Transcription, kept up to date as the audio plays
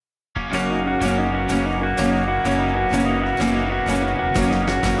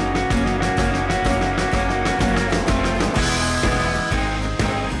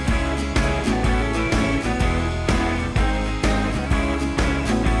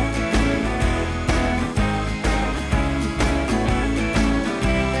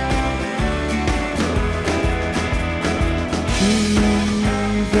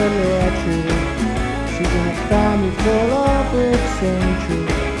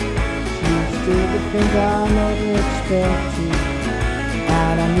think I never expected,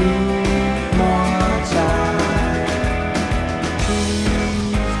 and I need more time.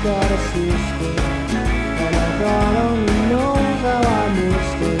 She's got a sister, and God only knows how I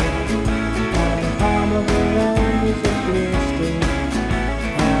missed it. And the palm of her hand is a blister,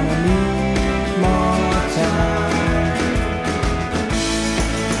 and I need more time.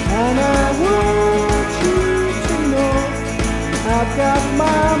 And I want you to know I've got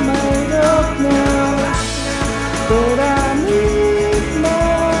my mind up now, but I need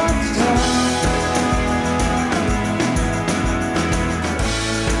more time.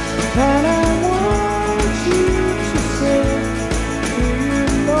 And I want you to say, do you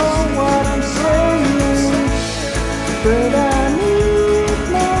know what I'm saying? But I need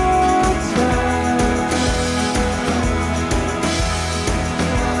more time.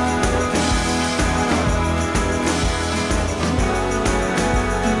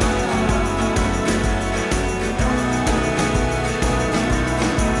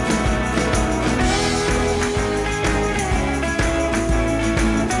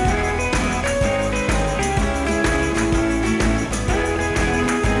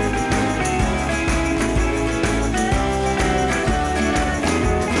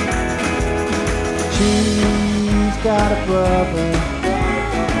 She's got a brother.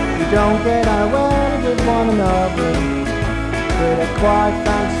 We don't get on well with one another, but I quite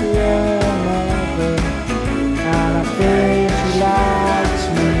fancy her mother, and I think she likes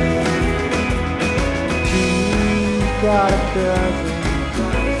me. She's got a cousin.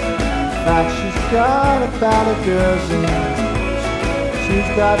 In fact, she's got about a dozen. She's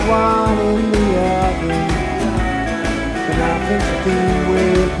got one in the oven, but nothing to do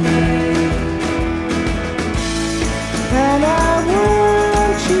with me. And I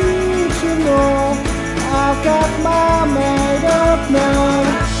want you to know I've got my mind up now,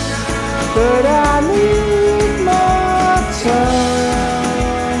 but I need